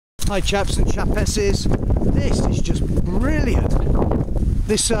Hi chaps and chapesses, this is just brilliant.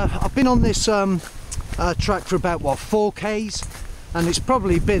 This I've been on this track for about 4Ks, and it's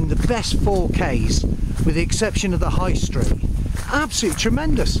probably been the best 4Ks with the exception of the High Street. Absolutely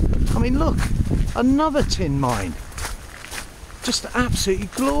tremendous. I mean look, another tin mine, just absolutely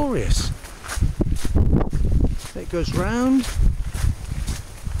glorious. It goes round.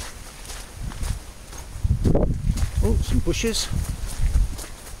 Oh, some bushes.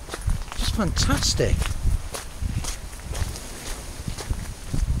 Just fantastic.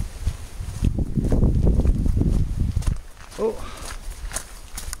 Oh,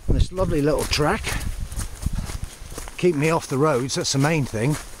 and this lovely little track. Keep me off the roads, that's the main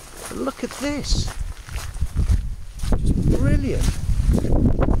thing. But look at this. Just brilliant.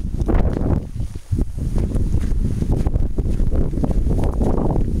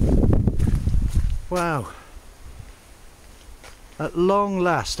 Wow. At long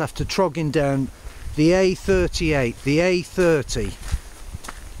last, after trogging down the A38, the A30,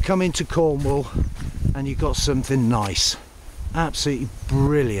 come into Cornwall and you've got something nice. Absolutely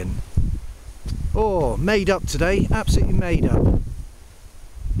brilliant. Oh, made up today, absolutely made up.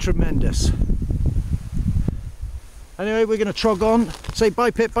 Tremendous. Anyway, we're going to trog on. Say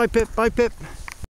bye Pip, bye Pip, bye Pip.